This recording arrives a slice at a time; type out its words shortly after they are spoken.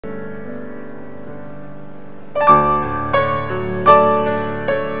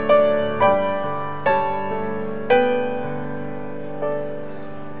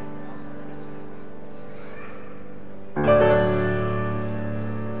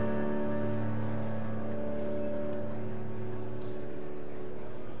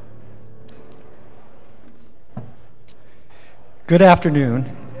Good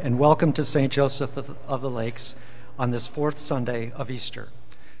afternoon, and welcome to St. Joseph of the Lakes on this fourth Sunday of Easter.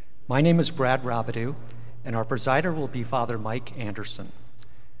 My name is Brad Robidoux, and our presider will be Father Mike Anderson.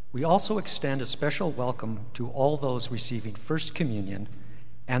 We also extend a special welcome to all those receiving First Communion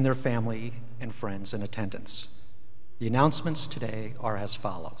and their family and friends in attendance. The announcements today are as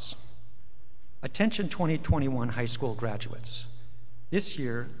follows. Attention 2021 high school graduates. This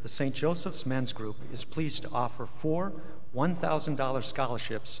year, the St. Joseph's Men's Group is pleased to offer 4 $1,000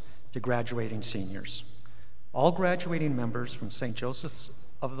 scholarships to graduating seniors. All graduating members from St. Joseph's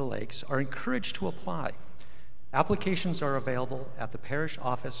of the Lakes are encouraged to apply. Applications are available at the parish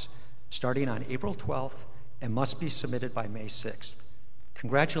office starting on April 12th and must be submitted by May 6th.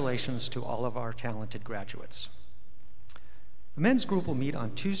 Congratulations to all of our talented graduates. The men's group will meet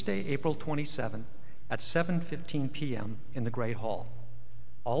on Tuesday, April 27th at 7:15 p.m. in the Great Hall.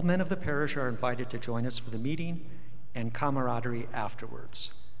 All men of the parish are invited to join us for the meeting and camaraderie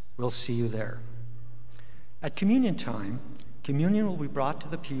afterwards. We'll see you there. At communion time, communion will be brought to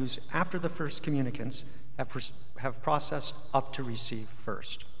the pews after the first communicants have processed up to receive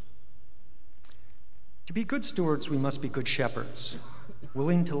first. To be good stewards, we must be good shepherds,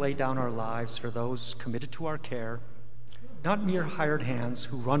 willing to lay down our lives for those committed to our care, not mere hired hands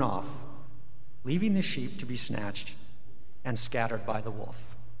who run off, leaving the sheep to be snatched and scattered by the wolf.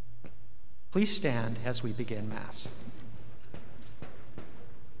 Please stand as we begin Mass.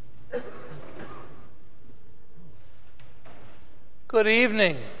 Good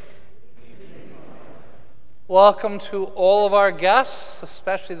evening. Welcome to all of our guests,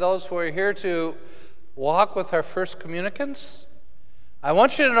 especially those who are here to walk with our first communicants. I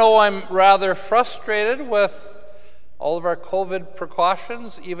want you to know I'm rather frustrated with all of our COVID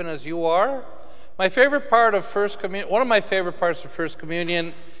precautions, even as you are. My favorite part of one of my favorite parts of First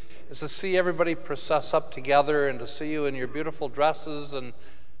Communion is to see everybody process up together and to see you in your beautiful dresses and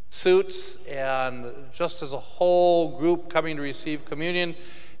suits and just as a whole group coming to receive communion.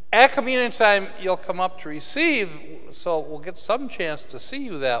 At communion time, you'll come up to receive, so we'll get some chance to see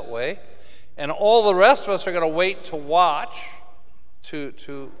you that way. And all the rest of us are going to wait to watch,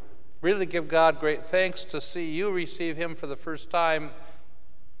 to really give God great thanks to see you receive Him for the first time.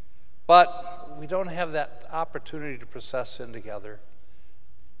 But we don't have that opportunity to process in together.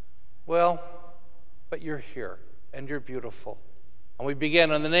 Well, but you're here, and you're beautiful. And we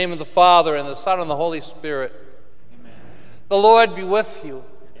begin in the name of the Father, and the Son, and the Holy Spirit. Amen. The Lord be with you.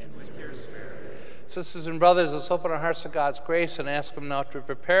 And with your spirit. Sisters and brothers, let's open our hearts to God's grace and ask Him now to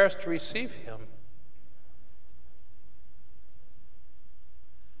prepare us to receive Him.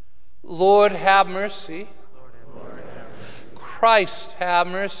 Lord, have mercy. Lord, have mercy. Christ, have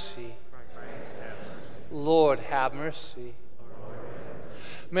mercy. Christ, have mercy. Lord, have mercy.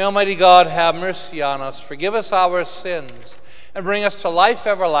 May Almighty God have mercy on us, forgive us our sins, and bring us to life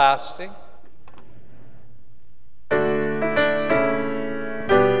everlasting.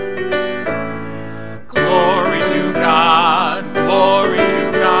 Glory to God, glory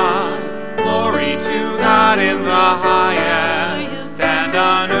to God, glory to God in the highest, and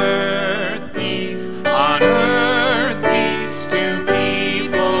on earth peace to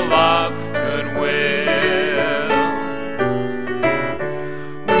people of good will.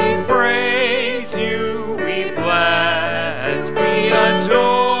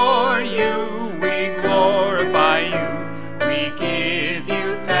 Adore you, we glorify you, we give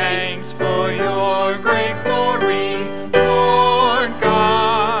you thanks for your great glory, Lord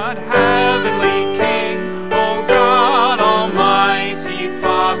God, heavenly King, O God, almighty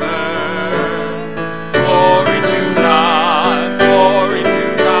Father. Glory to God, glory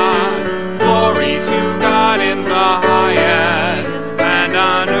to God, glory to God in the highest, and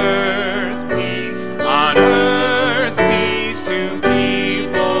on earth peace, on earth peace to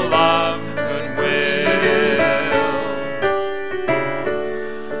people of good will.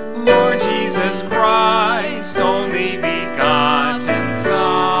 Lord Jesus Christ, only begotten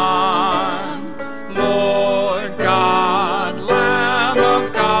Son, Lord God, Lamb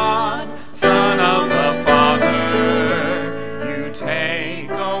of God, Son of the Father, you take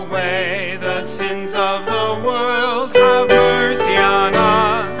away the sins of the world, have mercy on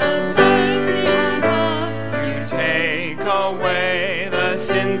us. You take away the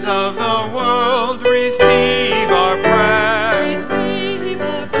sins of the world, receive our prayer.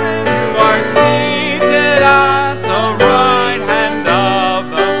 You are seated at the right hand of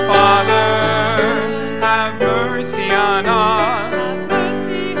the Father, have mercy on us.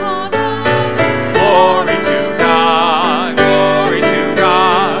 Glory to God, glory to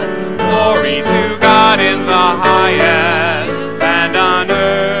God, glory to God in the highest.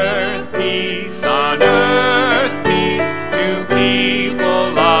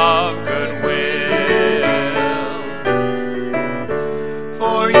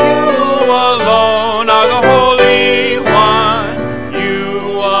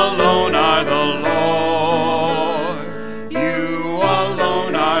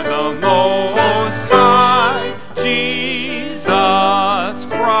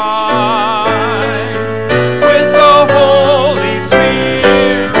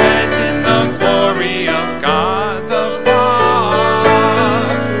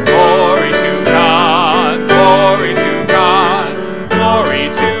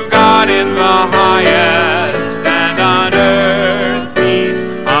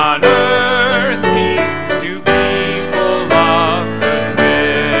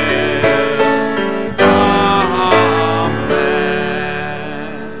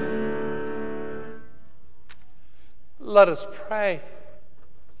 Let us pray.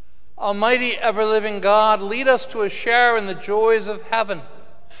 Almighty, ever-living God, lead us to a share in the joys of heaven,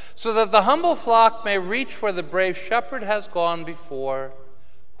 so that the humble flock may reach where the brave shepherd has gone before,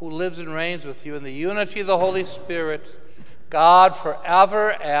 who lives and reigns with you in the unity of the Holy Spirit, God,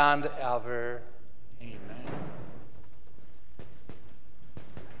 forever and ever. Amen.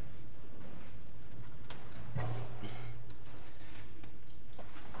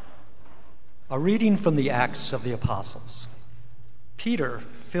 A reading from the Acts of the Apostles. Peter,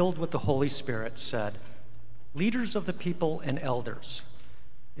 filled with the Holy Spirit, said, "Leaders of the people and elders,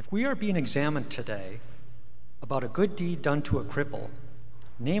 if we are being examined today about a good deed done to a cripple,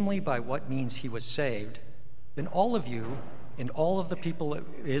 namely by what means he was saved, then all of you and all of the people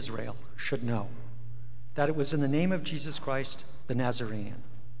of Israel should know that it was in the name of Jesus Christ the Nazarene,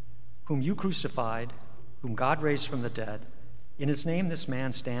 whom you crucified, whom God raised from the dead. In his name this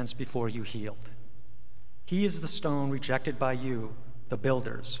man stands before you healed. He is the stone rejected by you, the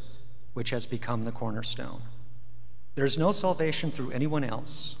builders, which has become the cornerstone. There is no salvation through anyone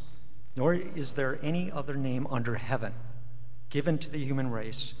else, nor is there any other name under heaven given to the human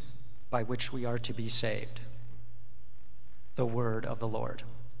race by which we are to be saved." The word of the Lord.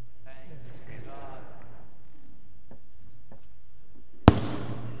 Thanks be to God.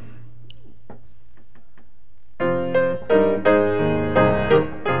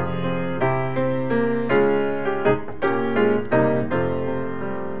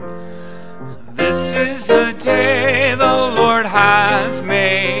 This is a day the Lord has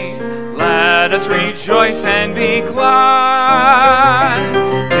made. Let us rejoice and be glad.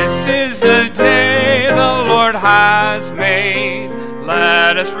 This is a day the Lord has made.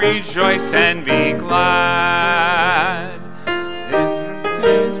 Let us rejoice and be glad.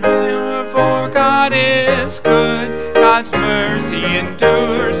 This is for God is good. God's mercy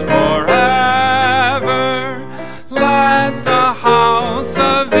endures forever. Let the house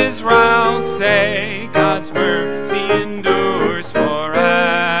of Israel say, God's mercy endures forever.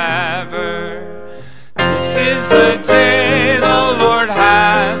 This is the day the Lord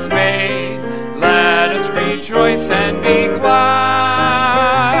has made. Let us rejoice and be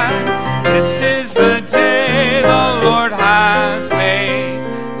glad. This is the day the Lord has made.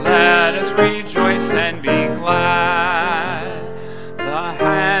 Let us rejoice and be glad. The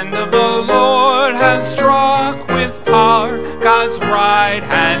hand of the Lord has struck with power. God's right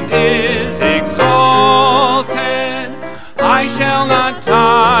hand is exalted. I shall not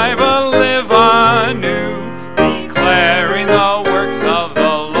die but live anew, declaring the works of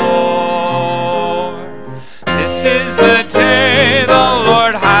the Lord. This is the day the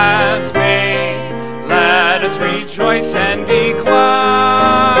Lord has made. Let us rejoice and be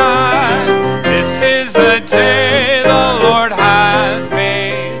glad. This is the day the Lord has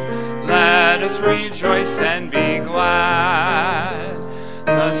made. Let us rejoice and be glad.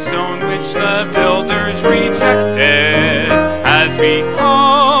 The stone which the builders rejected has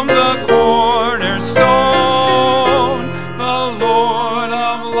become the cornerstone. The Lord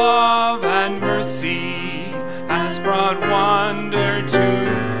of love and mercy has brought wonder to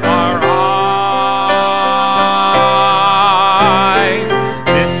our eyes.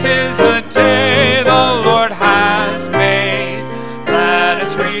 This is the day the Lord has made. Let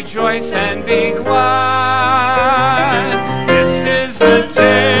us rejoice and be glad. This is the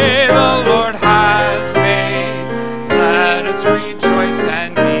day the Lord has made. Let us rejoice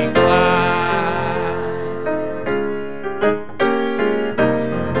and be glad.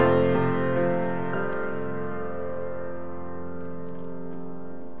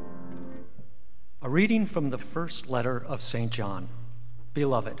 A reading from the first letter of St. John.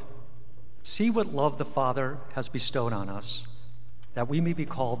 Beloved, see what love the Father has bestowed on us, that we may be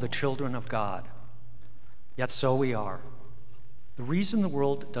called the children of God. Yet so we are. The reason the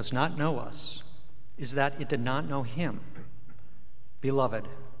world does not know us is that it did not know him. Beloved,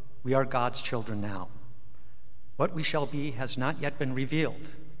 we are God's children now. What we shall be has not yet been revealed.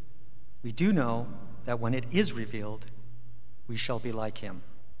 We do know that when it is revealed, we shall be like him,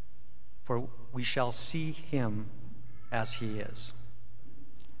 for we shall see him as he is.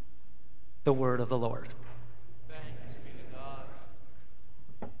 The word of the Lord. Thanks be to God.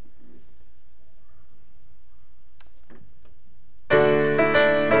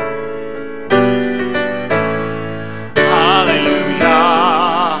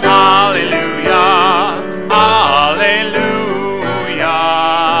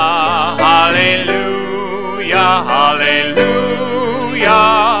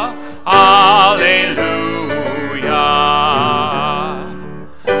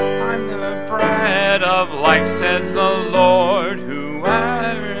 Says the Lord,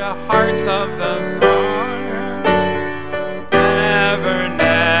 whoever the hearts of the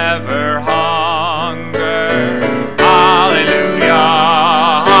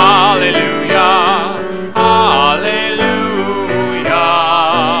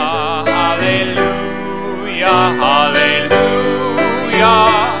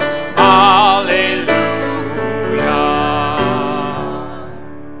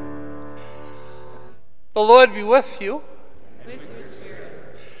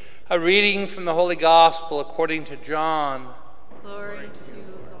A reading from the Holy Gospel according to John. Glory to you,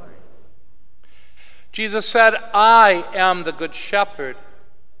 Lord. Jesus said, I am the good shepherd.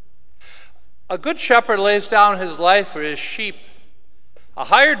 A good shepherd lays down his life for his sheep. A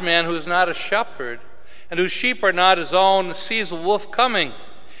hired man who is not a shepherd and whose sheep are not his own sees a wolf coming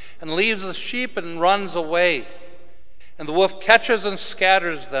and leaves the sheep and runs away. And the wolf catches and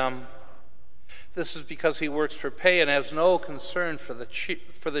scatters them. This is because he works for pay and has no concern for the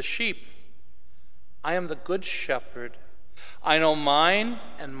sheep. I am the good shepherd. I know mine,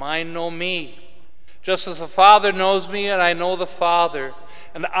 and mine know me. Just as the Father knows me, and I know the Father,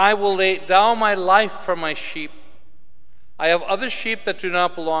 and I will lay down my life for my sheep. I have other sheep that do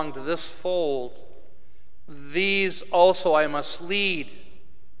not belong to this fold. These also I must lead,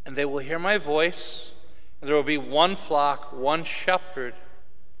 and they will hear my voice, and there will be one flock, one shepherd.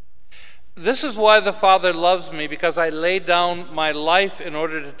 This is why the Father loves me, because I lay down my life in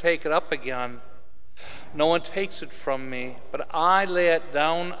order to take it up again. No one takes it from me, but I lay it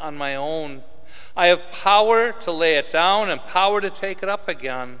down on my own. I have power to lay it down and power to take it up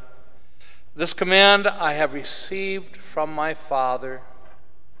again. This command I have received from my Father.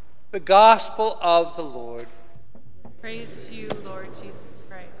 The Gospel of the Lord. Praise to you, Lord Jesus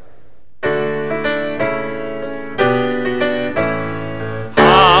Christ.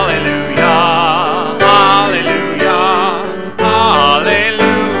 Hallelujah, hallelujah, hallelujah,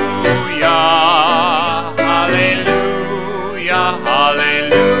 hallelujah, hallelujah,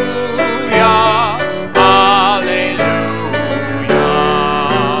 hallelujah.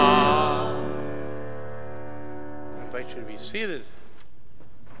 I invite you to be seated.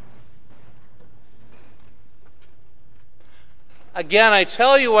 Again, I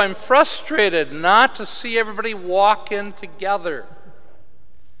tell you, I'm frustrated not to see everybody walk in together.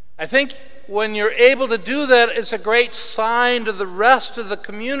 I think when you're able to do that, it's a great sign to the rest of the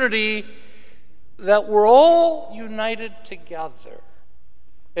community that we're all united together.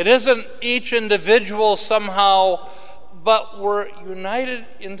 It isn't each individual somehow, but we're united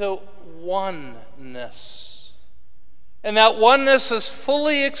into oneness. And that oneness is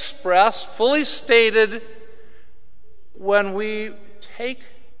fully expressed, fully stated, when we take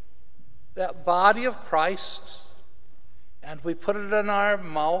that body of Christ and we put it in our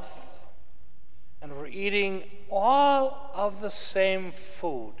mouth and we're eating all of the same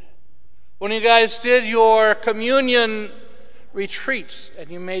food. When you guys did your communion retreat and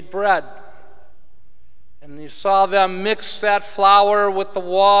you made bread and you saw them mix that flour with the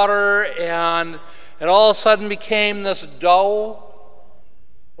water and it all of a sudden became this dough,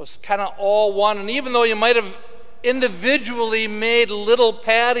 it was kind of all one. And even though you might have individually made little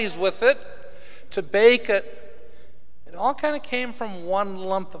patties with it to bake it, it all kind of came from one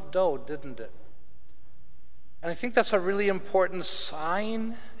lump of dough, didn't it? And I think that's a really important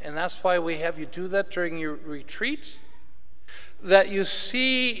sign, and that's why we have you do that during your retreat, that you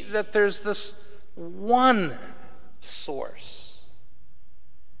see that there's this one source.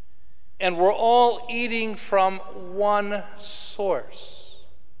 And we're all eating from one source.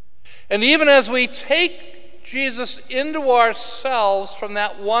 And even as we take Jesus into ourselves from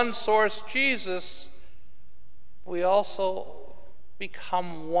that one source, Jesus, we also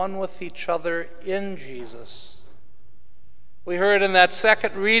become one with each other in Jesus. We heard in that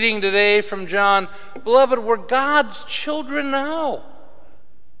second reading today from John, beloved, we're God's children now.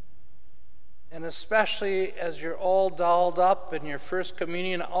 And especially as you're all dolled up in your first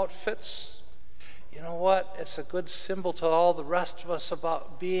communion outfits, you know what? It's a good symbol to all the rest of us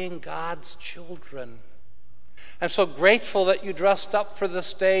about being God's children. I'm so grateful that you dressed up for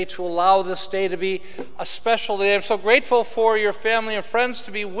this day to allow this day to be a special day. I'm so grateful for your family and friends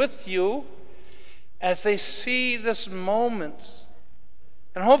to be with you as they see this moment.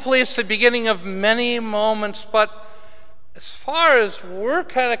 And hopefully it's the beginning of many moments, but as far as we're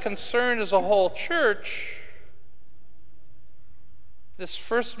kind of concerned as a whole church, this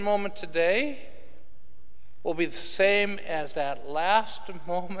first moment today will be the same as that last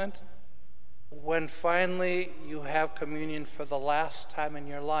moment when finally you have communion for the last time in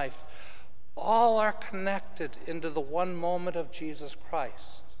your life. All are connected into the one moment of Jesus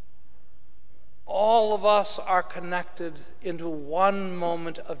Christ. All of us are connected into one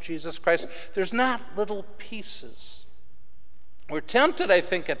moment of Jesus Christ. There's not little pieces. We're tempted, I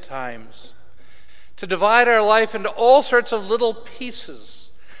think, at times to divide our life into all sorts of little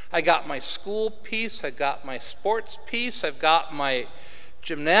pieces. I got my school piece, I got my sports piece, I've got my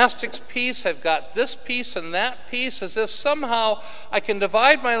gymnastics piece, I've got this piece and that piece, as if somehow I can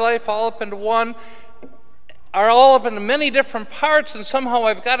divide my life all up into one, or all up into many different parts, and somehow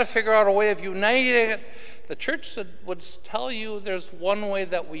I've got to figure out a way of uniting it the church would tell you there's one way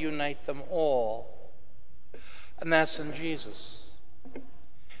that we unite them all, and that's in Jesus.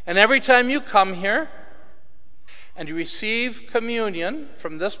 And every time you come here and you receive communion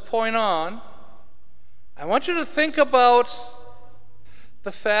from this point on, I want you to think about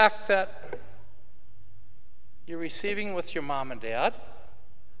the fact that you're receiving it with your mom and dad,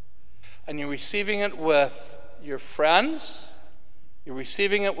 and you're receiving it with your friends, you're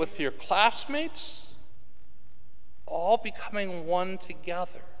receiving it with your classmates, all becoming one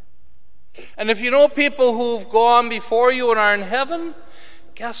together. And if you know people who've gone before you and are in heaven,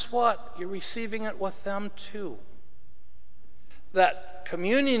 guess what? You're receiving it with them too. That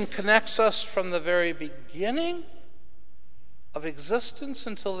communion connects us from the very beginning of existence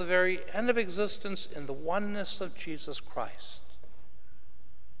until the very end of existence in the oneness of Jesus Christ.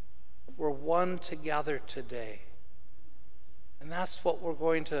 We're one together today. And that's what we're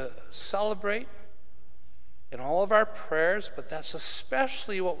going to celebrate in all of our prayers, but that's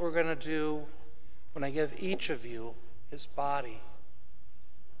especially what we're going to do when I give each of you his body,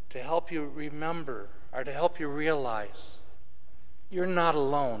 to help you remember, or to help you realize you're not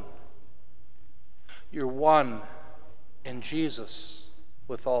alone. You're one in Jesus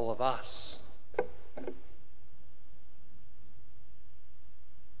with all of us.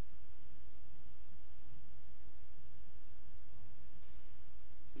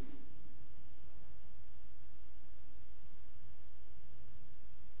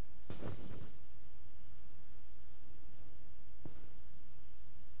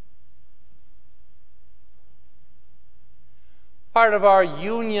 Part of our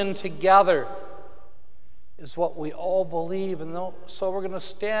union together is what we all believe. And so we're going to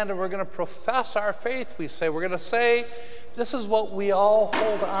stand and we're going to profess our faith, we say. We're going to say, this is what we all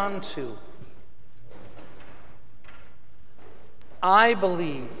hold on to. I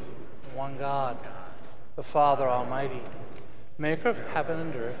believe in one God, the Father Almighty, maker of heaven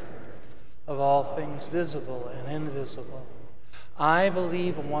and earth, of all things visible and invisible. I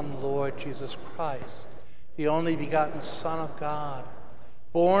believe in one Lord Jesus Christ, the only begotten Son of God,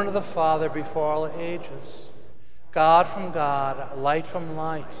 born of the Father before all ages, God from God, light from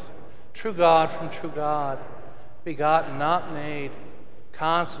light, true God from true God, begotten, not made,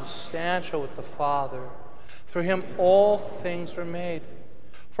 consubstantial with the Father. Through him all things were made.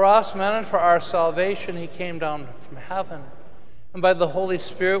 For us men and for our salvation he came down from heaven, and by the Holy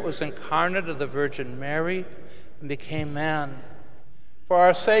Spirit was incarnate of the Virgin Mary and became man. For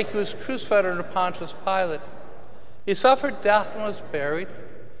our sake he was crucified under Pontius Pilate. He suffered death and was buried,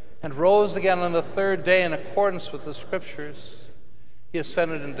 and rose again on the third day in accordance with the Scriptures. He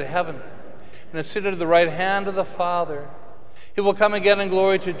ascended into heaven, and is seated at the right hand of the Father. He will come again in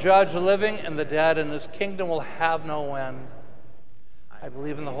glory to judge the living and the dead, and his kingdom will have no end. I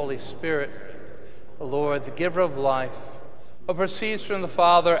believe in the Holy Spirit, the Lord, the giver of life, who proceeds from the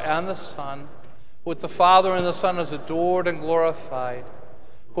Father and the Son, who with the Father and the Son is adored and glorified,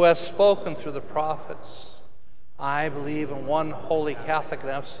 who has spoken through the prophets. I believe in one holy Catholic and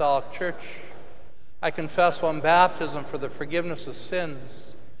Apostolic Church. I confess one baptism for the forgiveness of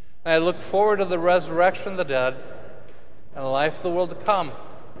sins, and I look forward to the resurrection of the dead and the life of the world to come.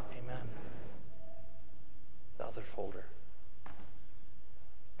 Amen. The other folder.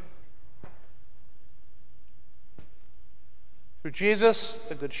 Through Jesus,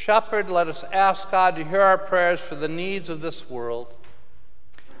 the Good Shepherd, let us ask God to hear our prayers for the needs of this world.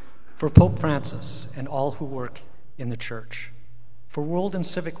 For Pope Francis and all who work in the Church, for world and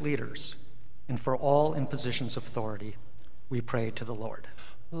civic leaders, and for all in positions of authority, we pray to the Lord.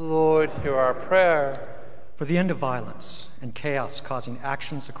 Lord, hear our prayer. For the end of violence and chaos causing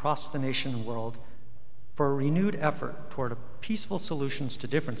actions across the nation and world, for a renewed effort toward peaceful solutions to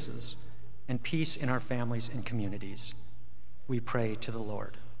differences and peace in our families and communities, we pray to the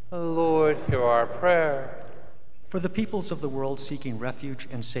Lord. Lord, hear our prayer. For the peoples of the world seeking refuge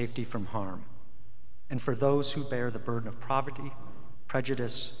and safety from harm, and for those who bear the burden of poverty,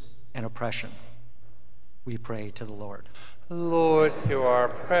 prejudice, and oppression, we pray to the Lord. Lord, hear our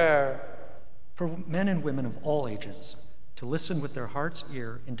prayer. For men and women of all ages to listen with their heart's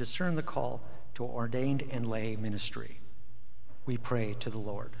ear and discern the call to ordained and lay ministry, we pray to the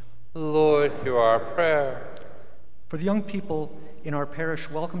Lord. Lord, hear our prayer. For the young people in our parish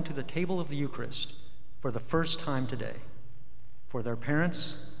welcome to the table of the Eucharist for the first time today, for their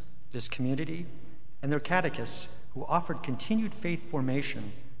parents, this community, and their catechists who offered continued faith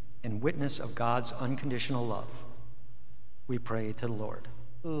formation and witness of God's unconditional love, we pray to the Lord.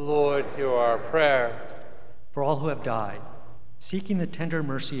 Lord, hear our prayer. For all who have died, seeking the tender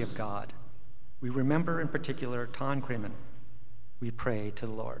mercy of God, we remember in particular Ton Kremen. We pray to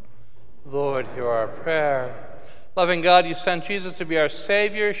the Lord. Lord, hear our prayer. Loving God, you sent Jesus to be our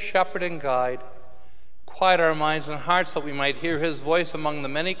Savior, shepherd, and guide. Quiet our minds and hearts that we might hear his voice among the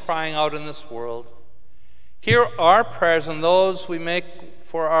many crying out in this world. Hear our prayers and those we make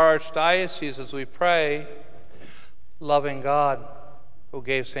for our archdiocese as we pray. Loving God, who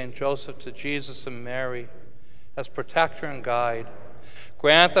gave St. Joseph to Jesus and Mary as protector and guide,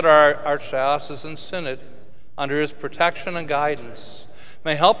 grant that our archdiocese and synod, under his protection and guidance,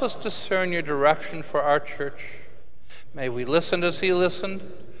 may help us discern your direction for our church. May we listen as he listened,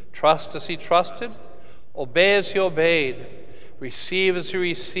 trust as he trusted, obey as he obeyed, receive as he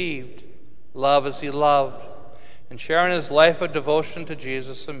received, love as he loved, and share in his life of devotion to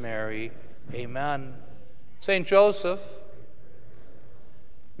Jesus and Mary. Amen. St. Joseph,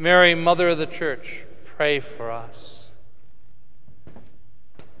 Mary, Mother of the Church, pray for us.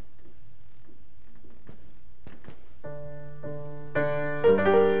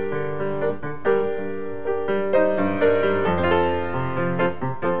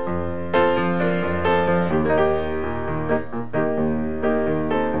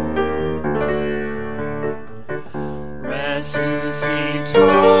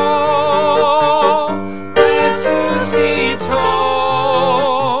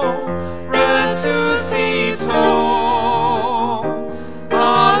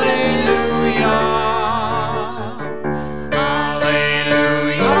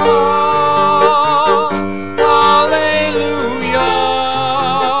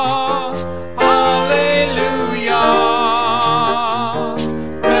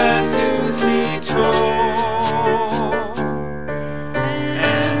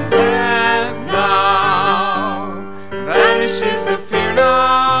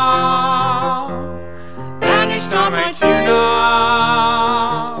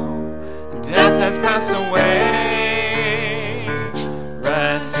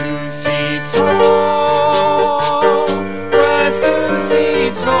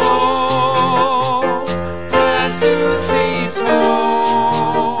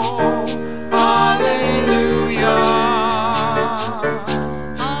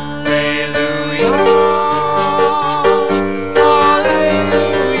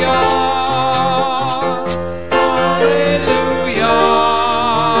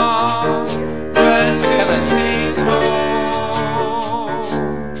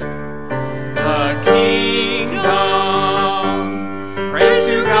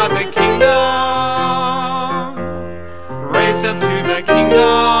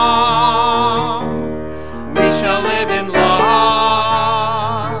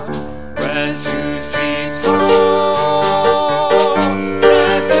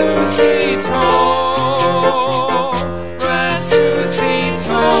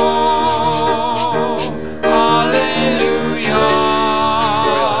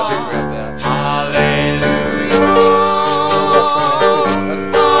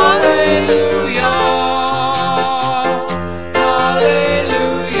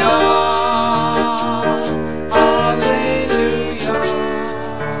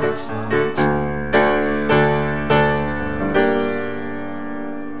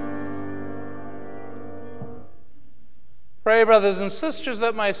 Pray, brothers and sisters,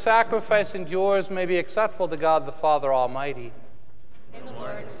 that my sacrifice and yours may be acceptable to God the Father Almighty. May the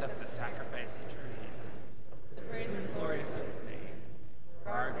Lord accept the sacrifice at your hand, the praise and glory of his name, for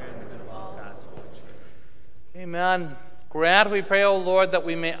our good and the good of all God's holy church. Amen. Grant, we pray, O Lord, that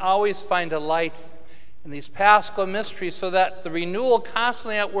we may always find delight in these Paschal mysteries, so that the renewal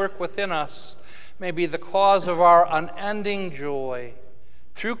constantly at work within us may be the cause of our unending joy.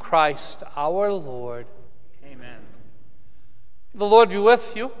 Through Christ our Lord. Amen. The Lord be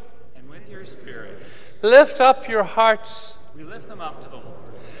with you. And with your spirit. Lift up your hearts. We lift them up to the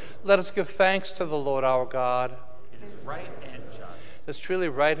Lord. Let us give thanks to the Lord our God. It is right and just. It is truly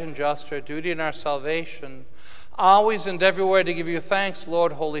right and just, our duty and our salvation, always and everywhere to give you thanks,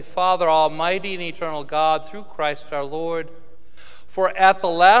 Lord, Holy Father, Almighty and eternal God, through Christ our Lord. For at the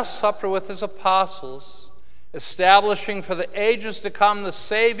Last Supper with his apostles, establishing for the ages to come the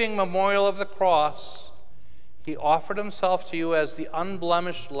saving memorial of the cross, he offered himself to you as the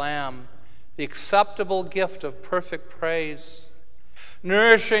unblemished Lamb, the acceptable gift of perfect praise.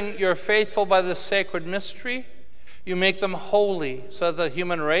 Nourishing your faithful by this sacred mystery, you make them holy, so that the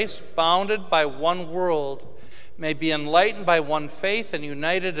human race, bounded by one world, may be enlightened by one faith and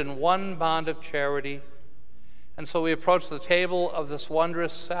united in one bond of charity. And so we approach the table of this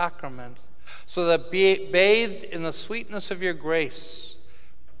wondrous sacrament, so that bathed in the sweetness of your grace,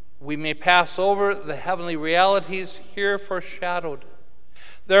 we may pass over the heavenly realities here foreshadowed.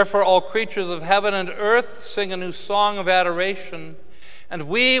 Therefore, all creatures of heaven and earth sing a new song of adoration, And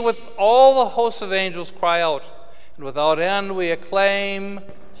we, with all the hosts of angels, cry out, and without end we acclaim,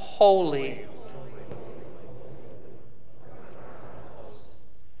 Holy.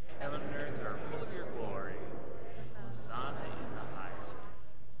 Heaven and earth are full of your glory. Hosanna in the highest.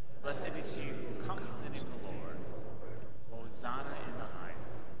 Blessed is he who comes in the name of the Lord. Hosanna in the highest.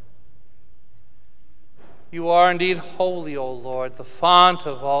 You are indeed holy, O Lord, the font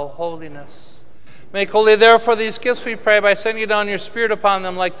of all holiness. Make holy, therefore, these gifts, we pray, by sending down your Spirit upon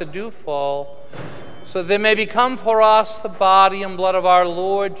them like the dewfall, so that they may become for us the body and blood of our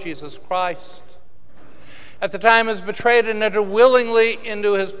Lord Jesus Christ. At the time he was betrayed and entered willingly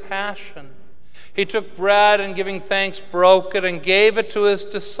into his passion, he took bread and, giving thanks, broke it and gave it to his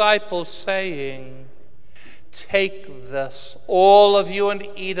disciples, saying, "Take this, all of you, and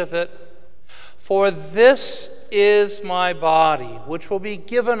eat of it, for this is my body, which will be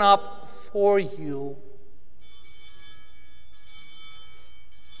given up for you."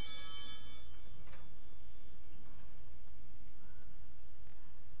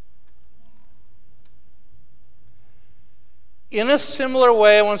 In a similar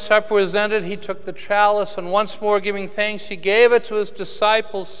way, when supper was ended, he took the chalice, and once more giving thanks, he gave it to his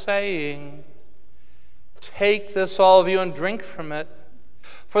disciples, saying, "Take this, all of you, and drink from it,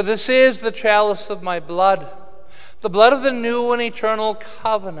 for this is the chalice of my blood, the blood of the new and eternal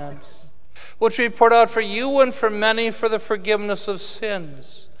covenant, which we poured out for you and for many for the forgiveness of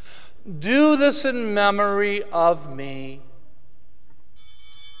sins. Do this in memory of me."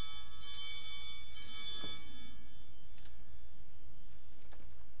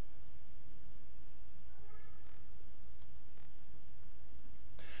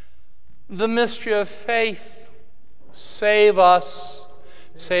 The mystery of faith. Save us,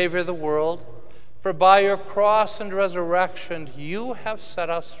 Savior of the world, for by your cross and resurrection you have set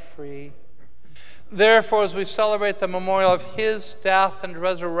us free. Therefore, as we celebrate the memorial of his death and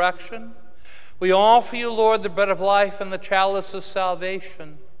resurrection, we offer you, Lord, the bread of life and the chalice of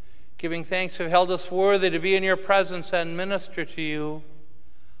salvation, giving thanks you have held us worthy to be in your presence and minister to you.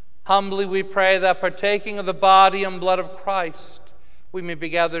 Humbly we pray that, partaking of the body and blood of Christ, we may be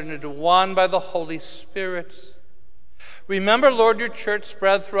gathered into one by the Holy Spirit. Remember, Lord, your church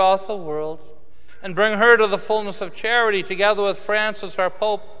spread throughout the world, and bring her to the fullness of charity, together with Francis, our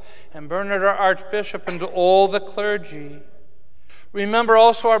Pope, and Bernard, our Archbishop, and to all the clergy. Remember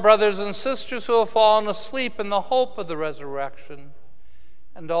also our brothers and sisters who have fallen asleep in the hope of the resurrection,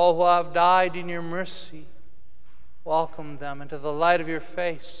 and all who have died in your mercy. Welcome them into the light of your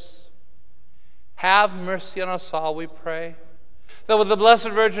face. Have mercy on us all, we pray, that with the Blessed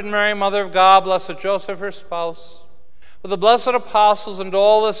Virgin Mary, Mother of God, blessed Joseph, her spouse, with the blessed apostles and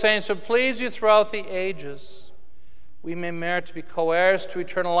all the saints who please you throughout the ages, we may merit to be co-heirs to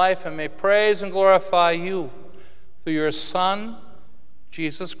eternal life and may praise and glorify you through your Son,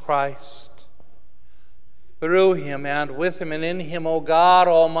 Jesus Christ. Through him and with him and in him, O God,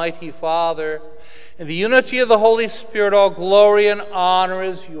 Almighty Father, in the unity of the Holy Spirit, all glory and honor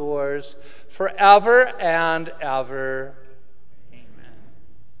is yours forever and ever. Amen.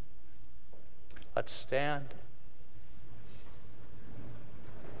 Let's stand.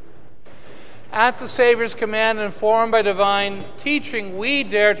 At the Savior's command, informed by divine teaching, we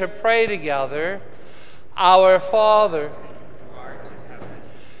dare to pray together, Our Father, Who art in heaven,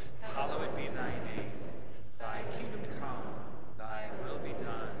 hallowed be thy name. Thy kingdom come, thy will be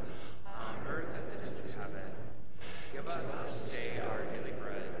done, on earth as it is in heaven. Give us this day our daily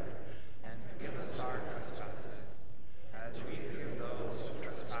bread, and forgive us our trespasses, as we forgive those who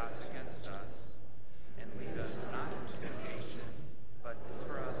trespass against us. And lead us not into temptation, but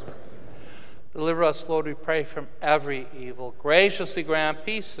deliver us from evil. deliver us, Lord, we pray, from every evil. Graciously grant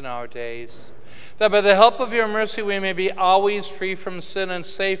peace in our days, that by the help of your mercy we may be always free from sin and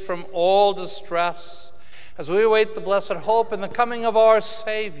safe from all distress, as we await the blessed hope and the coming of our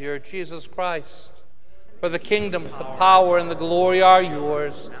Savior, Jesus Christ. For the kingdom, the power, and the glory are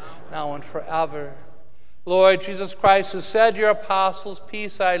yours, now and forever. Lord Jesus Christ, who said to your apostles,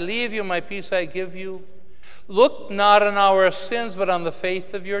 "Peace I leave you, my peace I give you," look not on our sins, but on the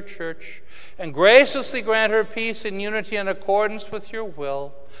faith of your church, and graciously grant her peace and unity in accordance with your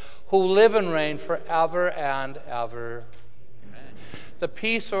will, who live and reign forever and ever. Amen. The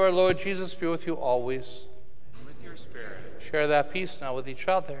peace of our Lord Jesus be with you always. And with your spirit. Share that peace now with each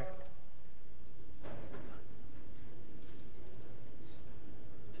other.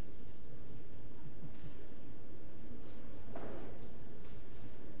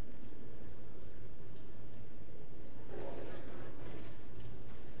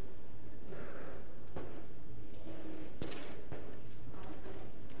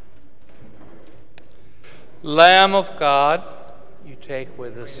 Lamb of God, you take away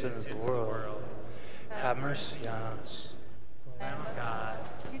the sin of the world. Have mercy on us. Lamb of God,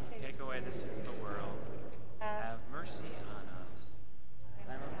 take away the sin of the world. Have mercy on us.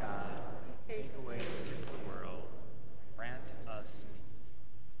 Lamb of God, take away the sin of the world. Grant us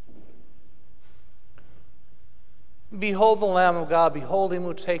peace. Behold the Lamb of God, behold him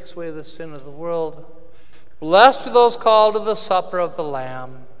who takes away the sin of the world. Blessed are those called to the supper of the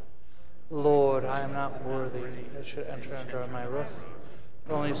Lamb. Lord, I am not worthy that should enter under my roof,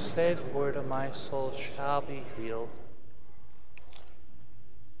 but only say the word, and my soul shall be healed.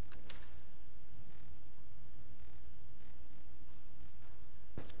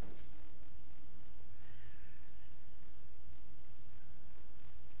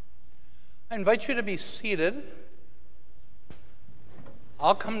 I invite you to be seated.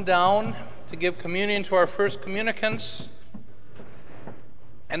 I'll come down to give communion to our first communicants.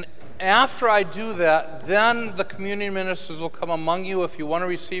 And after I do that, then the communion ministers will come among you. If you want to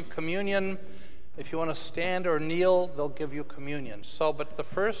receive communion, if you want to stand or kneel, they'll give you communion. But the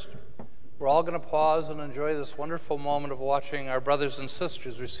first, we're all going to pause and enjoy this wonderful moment of watching our brothers and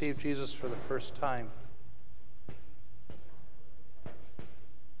sisters receive Jesus for the first time.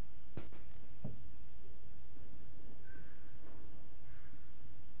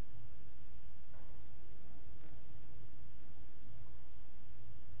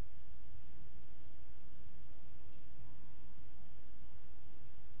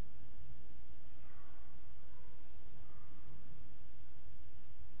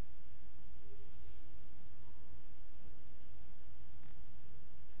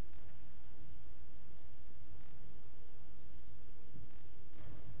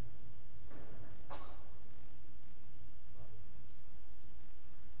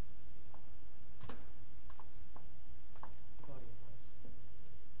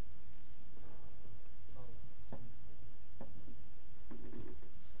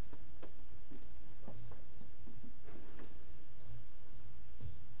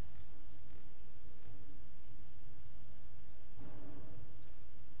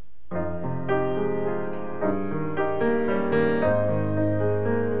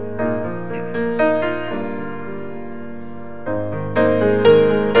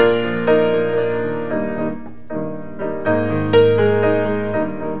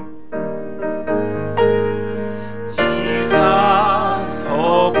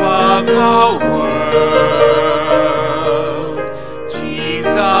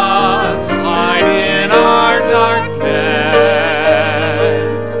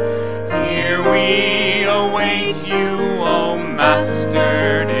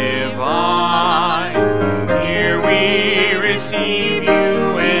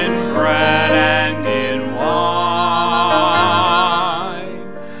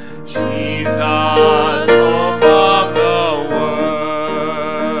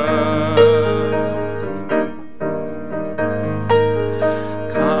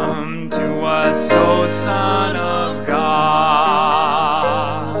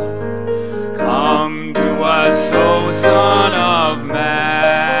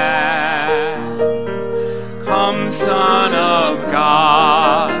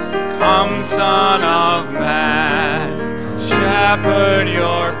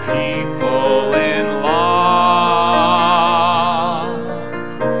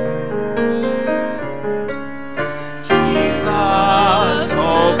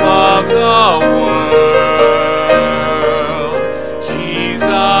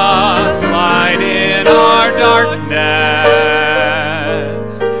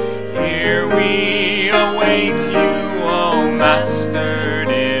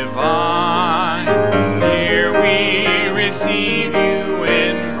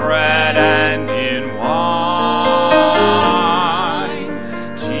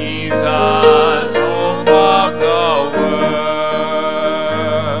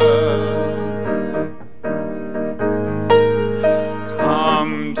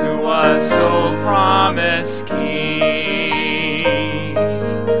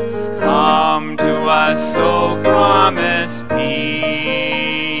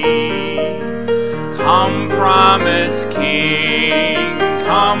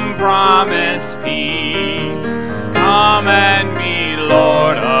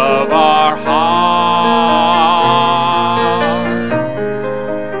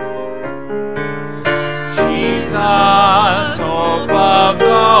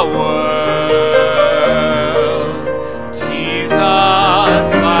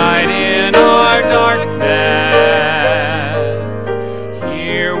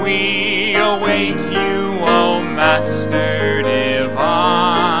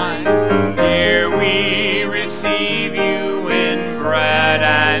 Here we receive you in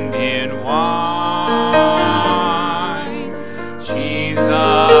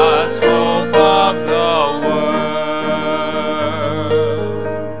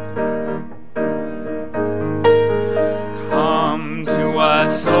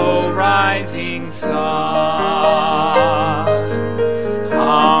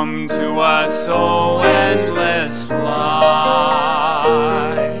Come to us, O endless light.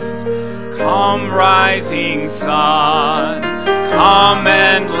 Come, rising sun. Come,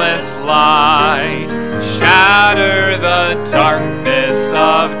 endless light. Shatter the darkness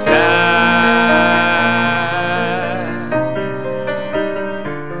of death.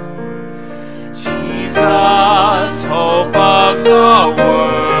 Jesus, hope of the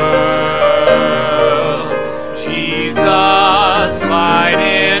world. Jesus, light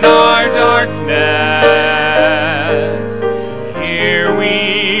in our darkness. Here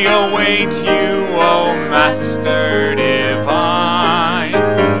we await you, O Master divine.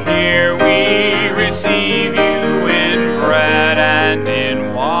 Here we receive you in bread and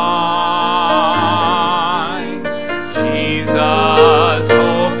in wine. Jesus,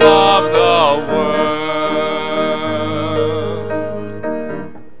 hope of the world.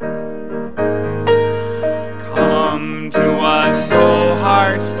 Come to us, O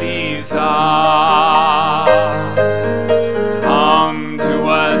heart's desire. Come to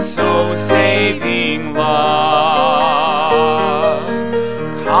us, O saving love.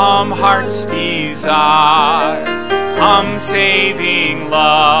 Come, heart's desire. Come, saving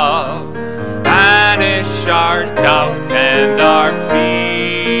love. Banish our doubt and our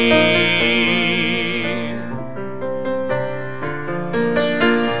fear.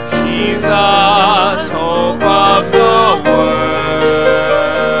 Jesus, hope of the world.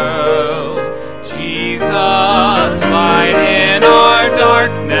 Jesus, light in our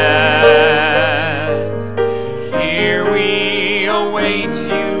darkness. Here we await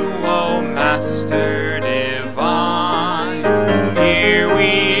you, O Master divine. Here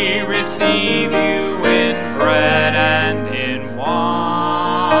we receive you in bread and in wine.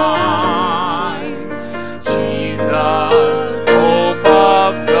 Jesus, hope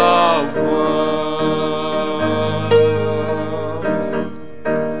of the world.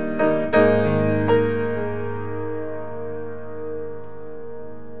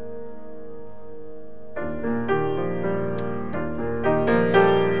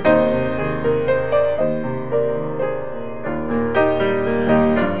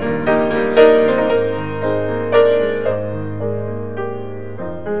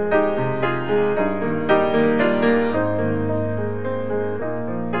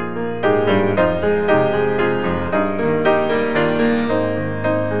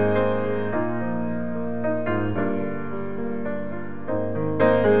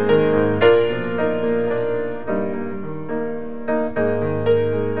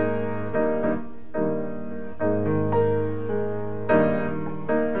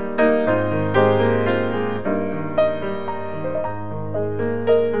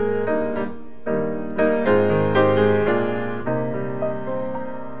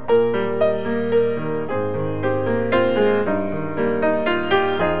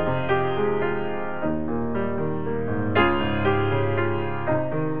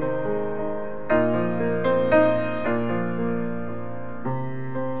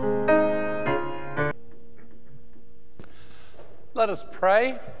 Let us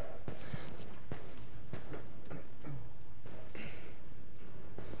pray.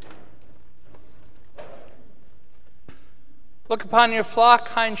 Look upon your flock,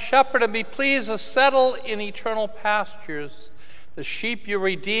 kind shepherd, and be pleased to settle in eternal pastures the sheep you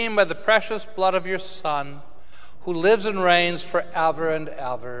redeem by the precious blood of your Son, who lives and reigns forever and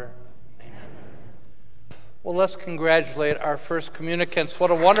ever. Amen. Well, let's congratulate our first communicants. What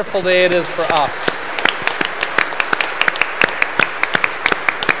a wonderful day it is for us.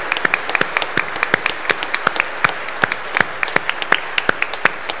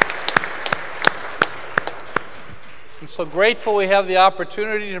 I'm so grateful we have the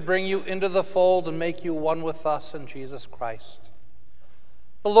opportunity to bring you into the fold and make you one with us in Jesus Christ.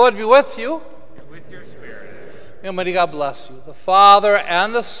 The Lord be with you. And with your spirit. May Almighty God bless you, the Father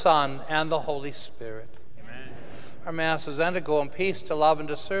and the Son and the Holy Spirit. Amen. Our Mass is ended. Go in peace to love and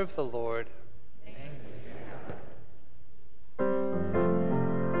to serve the Lord.